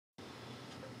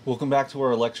Welcome back to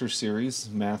our lecture series,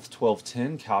 Math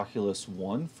 1210, Calculus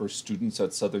 1 for students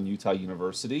at Southern Utah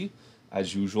University.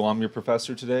 As usual, I'm your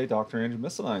professor today, Dr. Andrew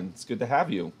Misseline. It's good to have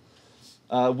you.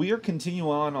 We are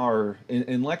continuing on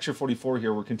in lecture 44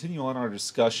 here, we're continuing on our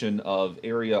discussion of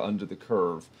area under the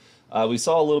curve. We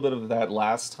saw a little bit of that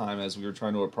last time as we were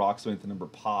trying to approximate the number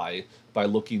pi by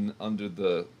looking under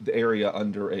the area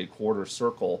under a quarter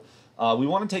circle. We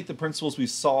want to take the principles we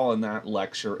saw in that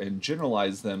lecture and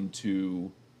generalize them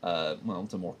to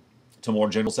to more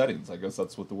general settings. I guess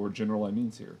that's what the word general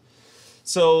means here.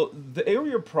 So the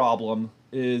area problem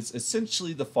is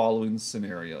essentially the following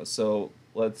scenario. So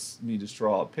let's me just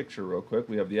draw a picture real quick.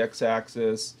 We have the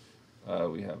x-axis,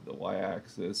 we have the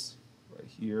y-axis right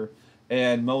here,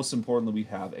 and most importantly, we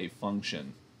have a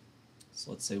function. So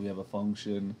let's say we have a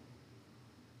function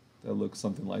that looks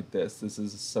something like this. This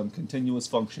is some continuous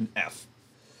function f.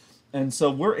 And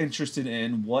so we're interested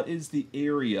in what is the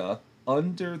area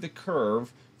under the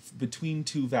curve between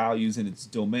two values in its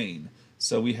domain.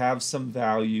 So we have some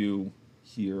value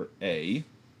here, a,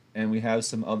 and we have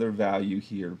some other value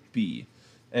here, b.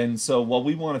 And so what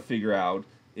we want to figure out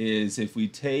is if we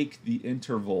take the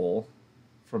interval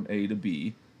from a to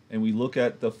b and we look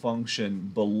at the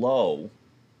function below,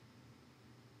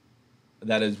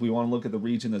 that is, we want to look at the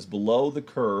region that's below the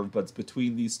curve, but it's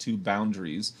between these two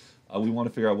boundaries. We want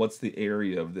to figure out what's the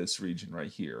area of this region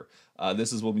right here.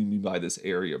 This is what we mean by this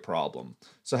area problem.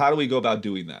 So how do we go about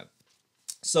doing that?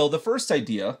 So the first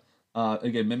idea,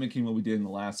 again, mimicking what we did in the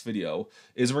last video,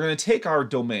 is we're going to take our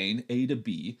domain, a to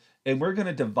b, and we're going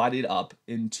to divide it up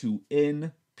into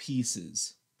n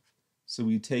pieces. So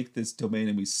we take this domain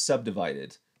and we subdivide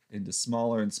it into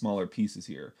smaller and smaller pieces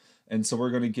here. And so we're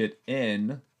going to get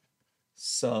n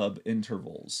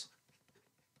sub-intervals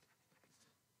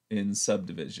in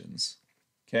subdivisions.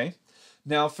 Okay?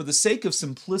 Now, for the sake of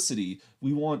simplicity,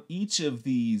 we want each of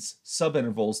these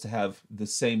subintervals to have the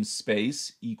same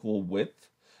space, equal width,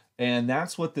 and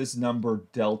that's what this number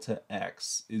delta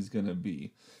x is going to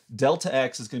be. Delta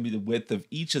x is going to be the width of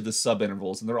each of the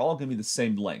subintervals, and they're all going to be the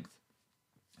same length.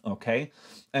 Okay?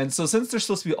 And so since they're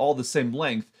supposed to be all the same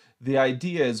length, the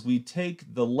idea is we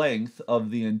take the length of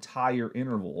the entire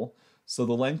interval. So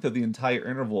the length of the entire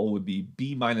interval would be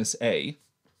b minus a,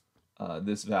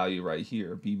 this value right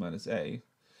here, b minus a.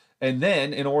 And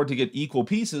then, in order to get equal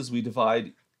pieces, we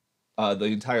divide the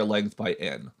entire length by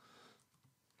n.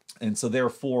 And so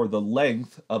therefore, the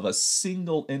length of a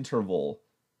single interval,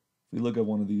 if we look at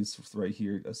one of these right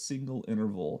here, a single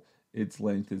interval, its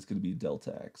length is going to be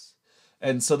delta x.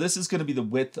 And so this is going to be the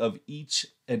width of each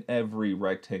and every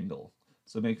rectangle.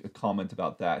 So make a comment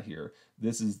about that here.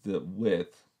 This is the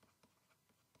width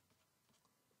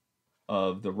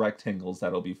of the rectangles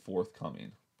that'll be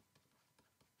forthcoming.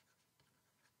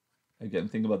 Again,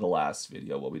 think about the last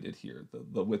video, what we did here,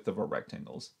 the width of our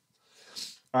rectangles.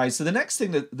 All right, so the next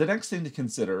thing to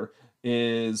consider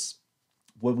is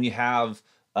when we have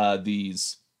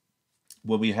these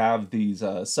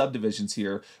subdivisions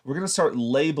here, we're going to start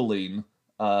labeling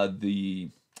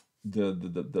the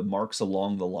marks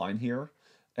along the line here.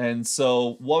 And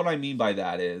so what I mean by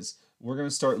that is we're going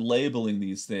to start labeling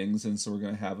these things, and so we're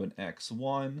going to have an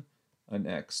x1, an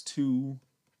x2,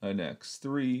 an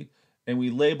x3, and we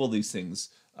label these things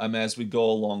as we go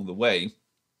along the way.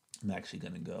 I'm actually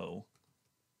going to go ...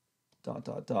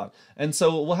 And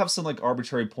so we'll have some like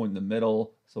arbitrary point in the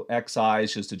middle. So xi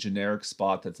is just a generic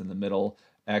spot that's in the middle.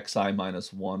 Xi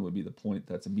minus 1 would be the point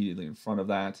that's immediately in front of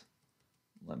that.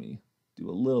 Let me do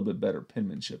a little bit better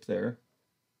penmanship there.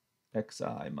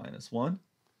 Xi minus 1.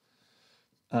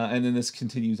 And then this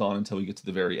continues on until we get to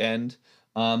the very end.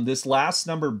 This last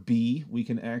number b, we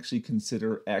can actually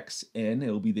consider xn.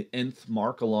 It will be the nth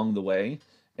mark along the way.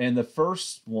 And the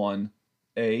first one,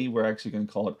 a, we're actually going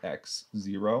to call it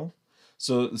x0.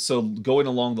 So going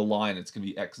along the line, it's going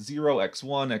to be x0,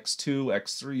 x1, x2,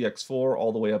 x3, x4,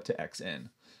 all the way up to xn,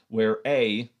 where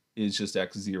a is just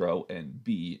x0 and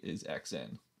b is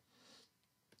xn.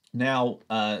 Now,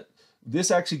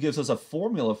 this actually gives us a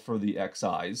formula for the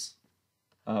xi's,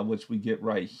 which we get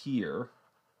right here.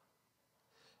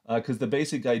 Because the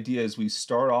basic idea is we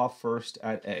start off first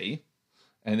at a,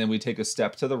 and then we take a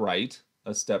step to the right,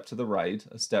 a step to the right,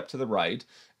 a step to the right,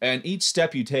 and each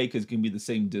step you take is going to be the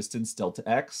same distance, delta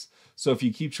x. So if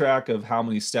you keep track of how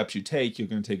many steps you take, you're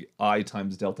going to take I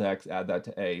times delta x, add that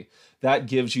to a. That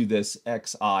gives you this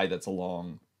xi that's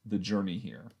along the journey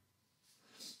here.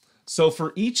 So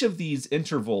for each of these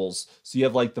intervals, so you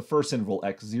have like the first interval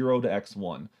x0 to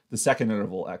x1, the second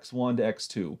interval x1 to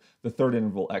x2, the third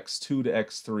interval x2 to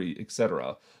x3,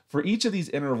 etc. For each of these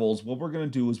intervals, what we're going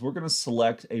to do is we're going to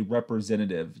select a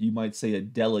representative, you might say a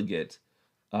delegate,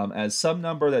 as some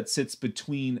number that sits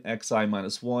between xi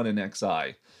minus 1 and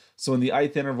xi. So in the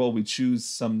ith interval, we choose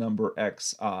some number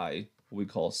xi, what we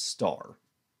call star.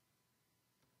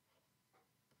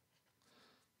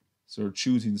 So we're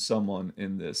choosing someone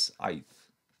in this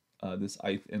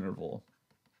ith interval.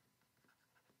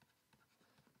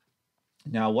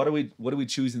 Now, what are we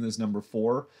choosing this number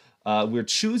for? We're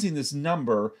choosing this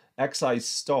number xi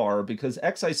star because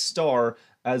xi star,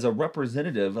 as a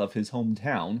representative of his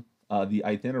hometown, the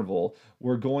ith interval,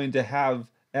 we're going to have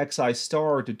xi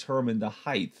star determine the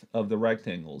height of the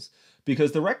rectangles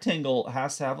because the rectangle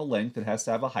has to have a length, it has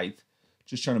to have a height.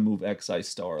 Just trying to move xi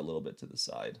star a little bit to the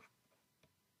side.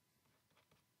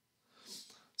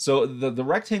 So the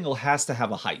rectangle has to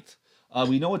have a height.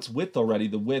 We know its width already.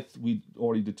 The width we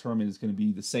already determined is going to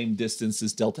be the same distance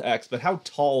as delta x, but how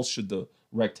tall should the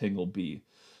rectangle be?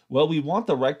 Well, we want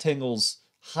the rectangle's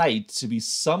height to be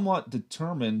somewhat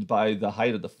determined by the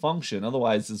height of the function.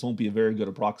 Otherwise, this won't be a very good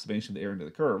approximation of the area under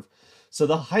the curve. So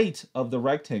the height of the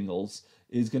rectangles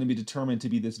is going to be determined to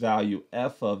be this value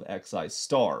f of xi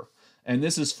star. And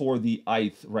this is for the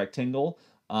ith rectangle.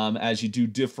 As you do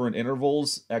different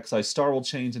intervals, xi star will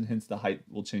change, and hence the height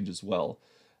will change as well.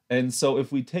 And so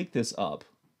if we take this up,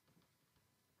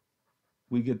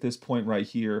 we get this point right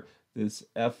here, this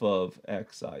f of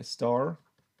xi star.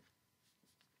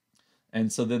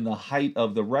 And so then the height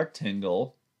of the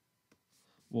rectangle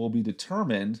will be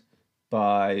determined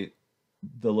by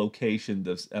the location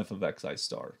of f of xi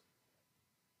star.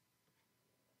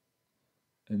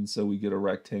 And so we get a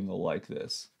rectangle like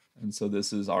this. And so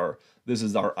this is our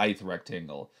ith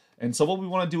rectangle. And so what we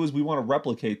want to do is we want to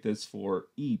replicate this for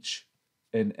each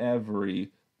and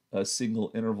every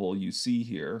single interval you see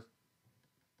here.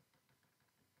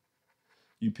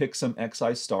 You pick some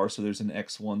xi star, so there's an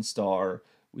x1 star.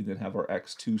 We then have our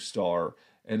x2 star.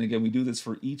 And again, we do this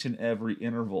for each and every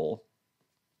interval.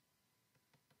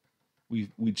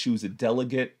 We choose a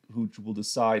delegate who will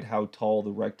decide how tall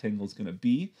the rectangle is going to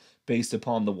be based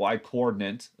upon the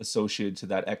y-coordinate associated to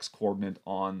that x-coordinate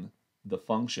on the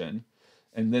function.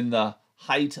 And then the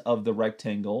height of the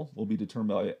rectangle will be determined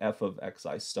by f of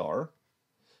xi star.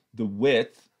 The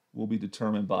width will be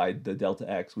determined by the delta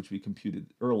x, which we computed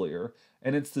earlier.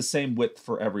 And it's the same width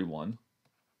for everyone.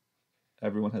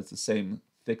 Everyone has the same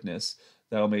thickness.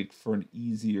 That'll make for an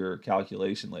easier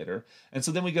calculation later. And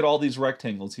so then we get all these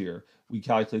rectangles here. We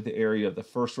calculate the area of the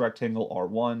first rectangle,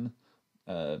 R1.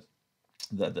 I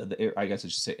guess I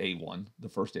should say A1, the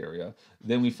first area.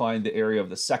 Then we find the area of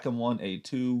the second one,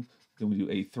 A2. Then we do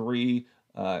A3.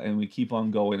 And we keep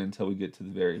on going until we get to the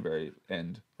very, very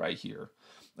end right here.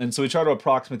 And so we try to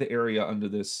approximate the area under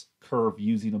this curve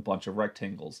using a bunch of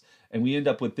rectangles. And we end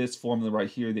up with this formula right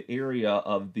here. The area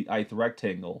of the ith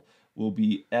rectangle will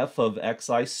be f of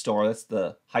xi star, that's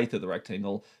the height of the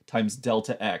rectangle, times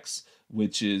delta x,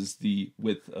 which is the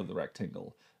width of the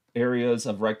rectangle. Areas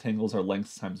of rectangles are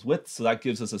length times width, so that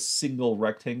gives us a single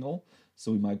rectangle.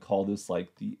 So we might call this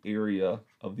like the area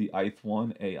of the ith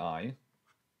one, ai,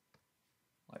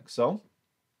 like so.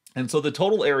 And so the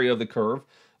total area of the curve,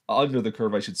 under the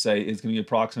curve I should say, is going to be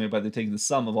approximated by taking the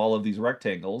sum of all of these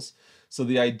rectangles. So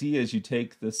the idea is you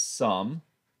take the sum,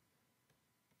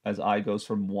 as I goes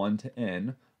from 1 to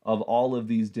n, of all of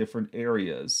these different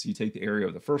areas. You take the area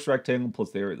of the first rectangle plus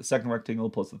the area of the second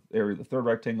rectangle plus the area of the third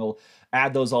rectangle,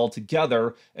 add those all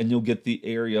together, and you'll get the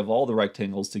area of all the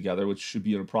rectangles together, which should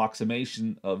be an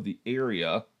approximation of the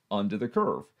area under the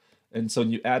curve. And so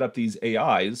when you add up these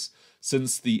AIs,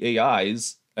 since the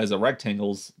AIs as a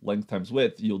rectangle's length times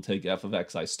width, you'll take f of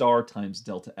xi star times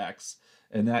delta x,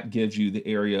 and that gives you the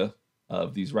area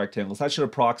of these rectangles. That should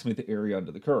approximate the area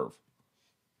under the curve.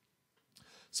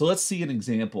 So let's see an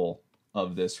example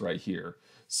of this right here.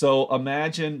 So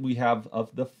imagine we have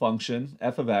the function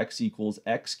f of x equals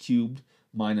x cubed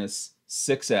minus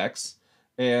 6x,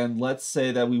 and let's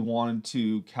say that we wanted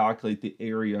to calculate the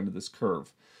area under this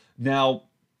curve. Now,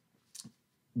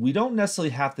 we don't necessarily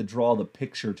have to draw the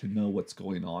picture to know what's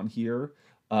going on here,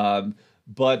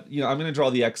 but I'm going to draw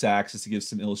the x-axis to give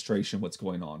some illustration of what's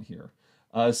going on here.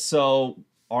 So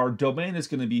our domain is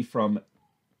going to be from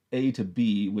A to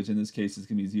B, which in this case is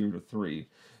going to be 0 to 3.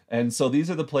 And so these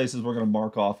are the places we're going to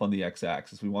mark off on the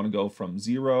x-axis. We want to go from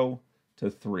 0 to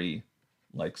 3,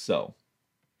 like so.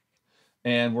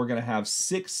 And we're going to have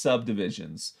 6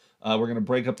 subdivisions. We're going to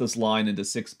break up this line into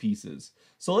 6 pieces.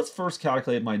 So let's first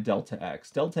calculate my delta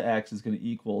x. Delta x is going to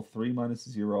equal 3 minus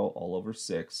 0 all over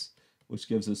 6, which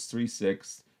gives us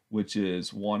 3/6, which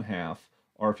is 1/2,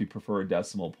 or if you prefer a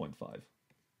decimal, 0.5.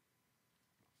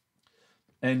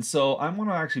 And so I'm going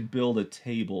to actually build a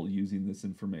table using this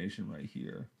information right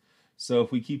here. So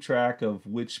if we keep track of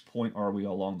which point are we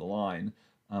along the line,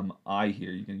 I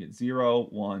here. You're going to get 0,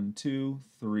 1, 2,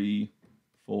 3,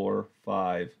 4,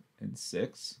 5, and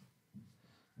 6.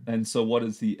 And so what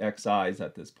is the xi's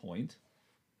at this point?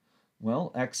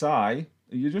 Well, xi,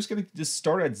 you're just going to just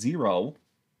start at 0,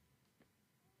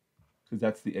 because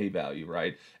that's the a value,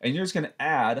 right? And you're just going to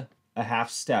add a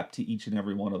half step to each and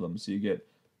every one of them. So you get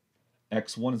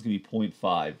x1 is going to be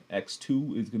 0.5,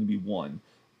 x2 is going to be 1,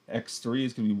 x3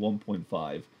 is going to be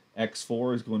 1.5,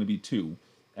 x4 is going to be 2,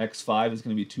 x5 is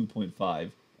going to be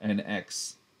 2.5, and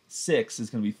x6 is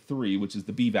going to be 3, which is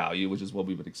the b value, which is what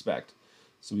we would expect.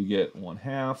 So we get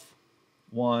 1/2,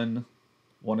 1,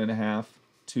 1.5,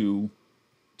 2,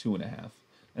 2.5.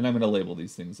 And I'm going to label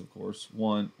these things, of course.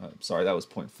 Sorry, that was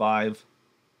 0.5,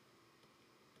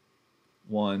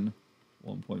 1,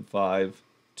 1.5,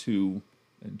 2,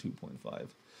 and 2.5.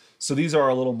 So these are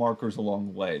our little markers along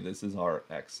the way. This is our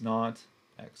x0,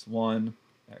 x1,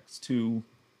 x2,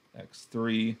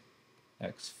 x3,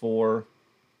 x4,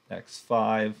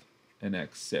 x5, and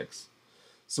x6.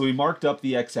 So we marked up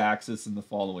the x-axis in the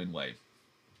following way.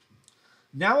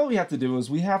 Now what we have to do is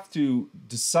we have to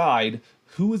decide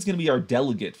who is going to be our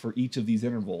delegate for each of these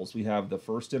intervals. We have the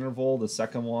first interval, the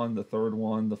second one, the third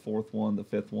one, the fourth one, the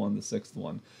fifth one, the sixth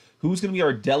one. Who's going to be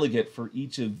our delegate for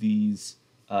each of these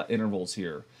intervals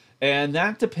here? And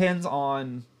that depends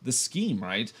on the scheme,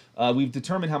 right? We've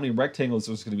determined how many rectangles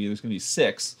there's going to be. There's going to be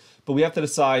 6, but we have to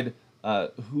decide how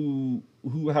are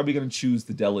we going to choose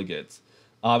the delegates.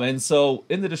 And so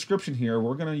in the description here,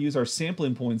 we're going to use our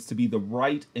sampling points to be the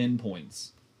right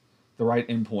endpoints. The right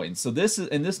endpoints. So this is,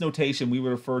 in this notation, we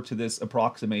would refer to this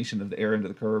approximation of the area under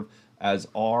the curve as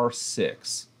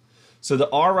R6. So the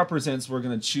R represents, we're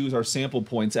going to choose our sample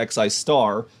points, xi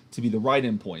star, to be the right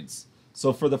endpoints.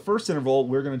 So for the first interval,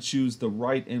 we're going to choose the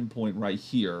right endpoint right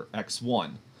here,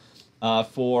 x1.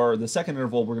 For the second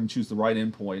interval, we're going to choose the right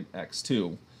endpoint,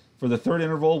 x2. For the third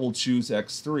interval, we'll choose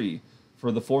x3.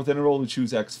 For the fourth interval, we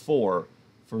choose x4.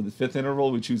 For the fifth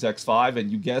interval, we choose x5. And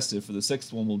you guessed it, for the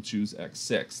sixth one, we'll choose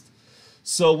x6.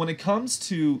 So when it comes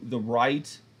to the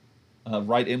right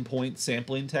endpoint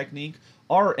sampling technique,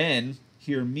 Rn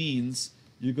here means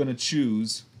you're going to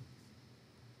choose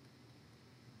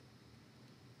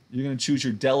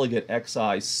your delegate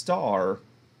xi star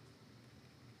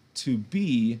to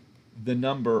be the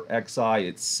number xi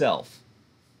itself,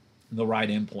 the right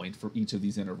endpoint for each of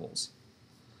these intervals.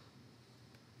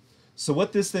 So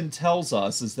what this then tells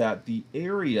us is that the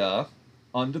area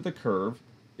under the curve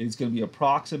is going to be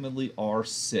approximately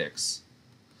R6,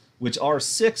 which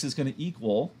R6 is going to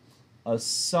equal a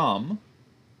sum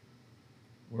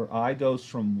where I goes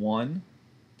from 1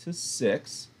 to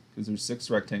 6, because there's 6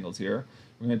 rectangles here.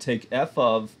 We're going to take f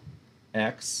of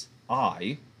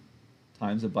xi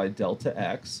times it by delta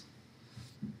x.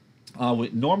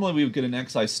 Normally we would get an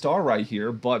xi star right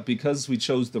here, but because we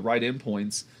chose the right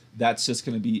endpoints, that's just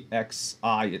going to be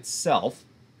xi itself.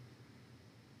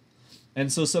 And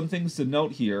so some things to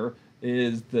note here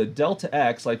is the delta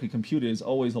x, like we computed, is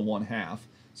always a 1/2.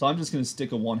 So I'm just going to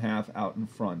stick a 1/2 out in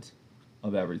front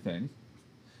of everything.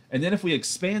 And then if we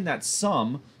expand that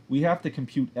sum, we have to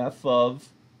compute f of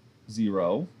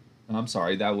 0. I'm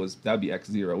sorry, that'd be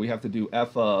x0. We have to do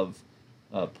f of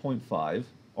 0.5,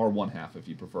 or 1/2 if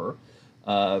you prefer.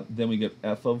 Then we get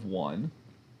f of 1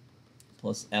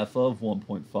 plus f of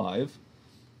 1.5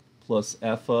 plus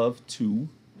f of 2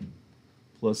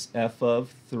 plus f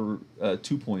of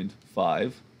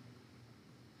 2.5,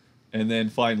 and then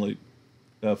finally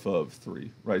f of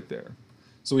 3 right there.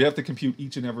 So we have to compute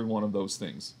each and every one of those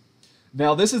things.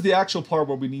 Now this is the actual part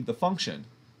where we need the function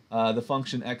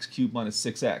x cubed minus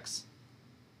 6x.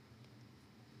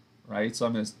 Right, so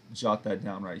I'm going to jot that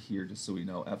down right here just so we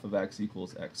know f of x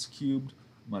equals x cubed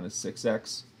minus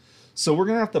 6x. So we're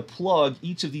going to have to plug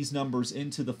each of these numbers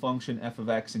into the function f of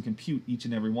x and compute each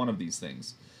and every one of these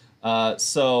things.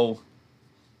 So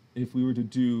if we were to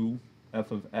do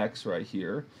f of x right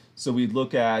here, so we'd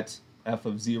look at f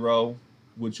of 0,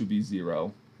 which would be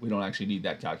 0. We don't actually need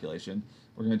that calculation.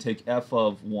 We're going to take f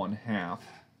of 1/2.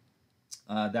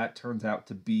 That turns out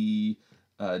to be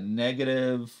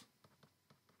negative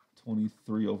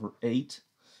 23/8.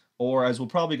 Or, as we're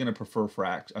probably going to prefer for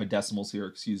decimals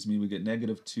here, we get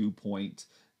negative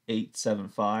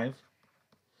 2.875.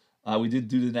 We did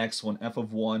do the next one, f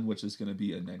of 1, which is going to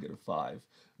be a negative 5.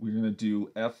 We're going to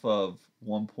do f of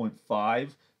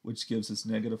 1.5, which gives us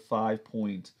negative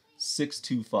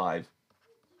 5.625.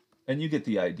 And you get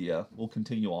the idea. We'll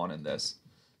continue on in this.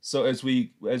 So as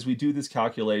we do this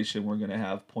calculation, we're going to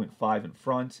have 0.5 in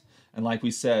front. And like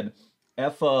we said,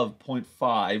 f of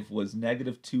 0.5 was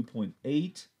negative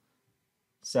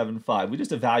 2.875. We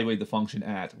just evaluate the function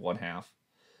at 1/2.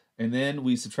 And then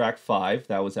we subtract 5.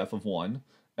 That was f of 1.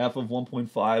 F of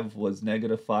 1.5 was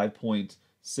negative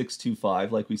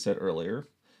 5.625, like we said earlier.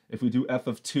 If we do f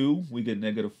of 2, we get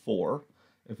negative 4.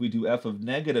 If we do f of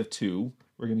negative 2,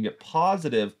 we're going to get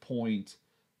positive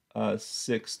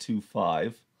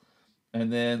 0.625.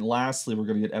 And then lastly, we're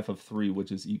going to get f of 3,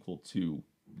 which is equal to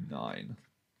 9.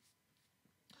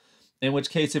 In which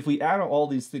case, if we add all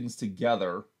these things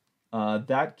together,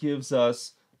 that gives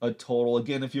us a total.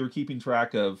 Again, if you were keeping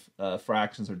track of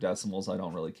fractions or decimals, I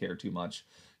don't really care too much.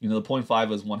 You know, the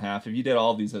 0.5 is 1/2. If you did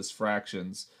all of these as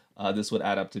fractions, this would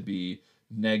add up to be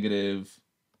negative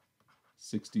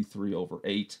 63 over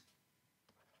 8.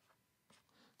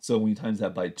 So when you times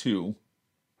that by 2,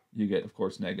 you get, of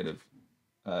course, negative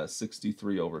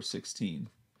 63 over 16.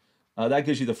 That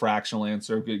gives you the fractional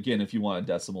answer. Again, if you want a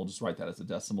decimal, just write that as a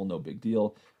decimal, no big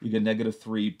deal. You get negative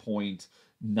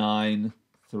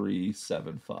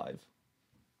 3.9375.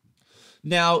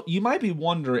 Now, you might be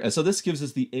wondering, so this gives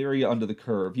us the area under the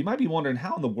curve. You might be wondering,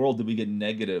 how in the world did we get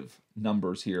negative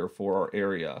numbers here for our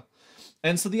area?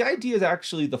 And so the idea is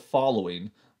actually the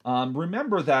following.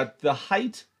 Remember that the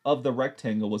height of the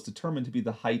rectangle was determined to be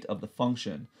the height of the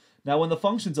function. Now, when the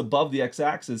function's above the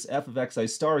x-axis, f of xi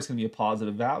star is going to be a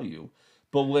positive value.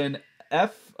 But when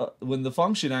when the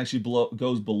function actually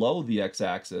goes below the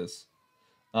x-axis,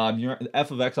 your f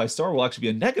of xi star will actually be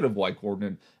a negative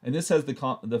y-coordinate, and this has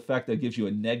the effect that gives you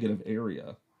a negative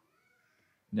area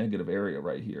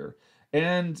right here.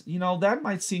 And, you know, that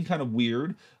might seem kind of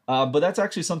weird, but that's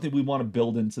actually something we want to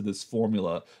build into this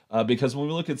formula, because when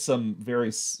we look at some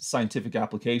various scientific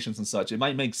applications and such, it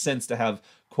might make sense to have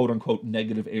quote-unquote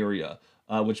negative area,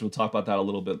 which we'll talk about that a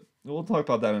little bit. We'll talk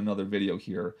about that in another video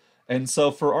here. And so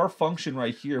for our function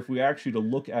right here, if we actually to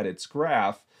look at its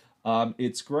graph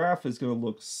is going to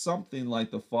look something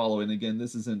like the following. Again,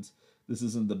 this isn't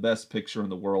the best picture in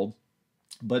the world,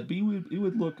 but it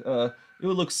would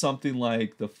look something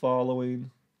like the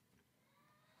following,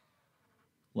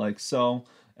 like so.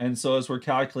 And so as we're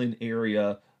calculating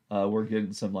area, we're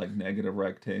getting some like negative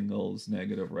rectangles,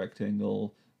 negative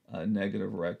rectangle,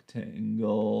 negative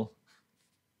rectangle,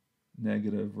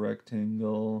 negative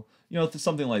rectangle. You know,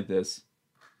 something like this.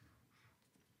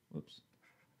 Whoops.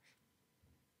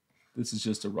 This is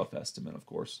just a rough estimate, of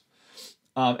course.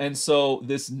 And so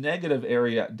this negative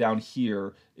area down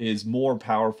here is more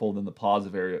powerful than the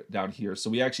positive area down here. So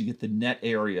we actually get the net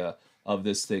area of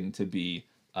this thing to be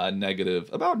about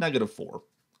 -4.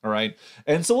 All right.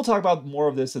 And so we'll talk about more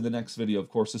of this in the next video, of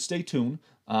course. So stay tuned.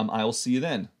 I will see you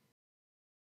then.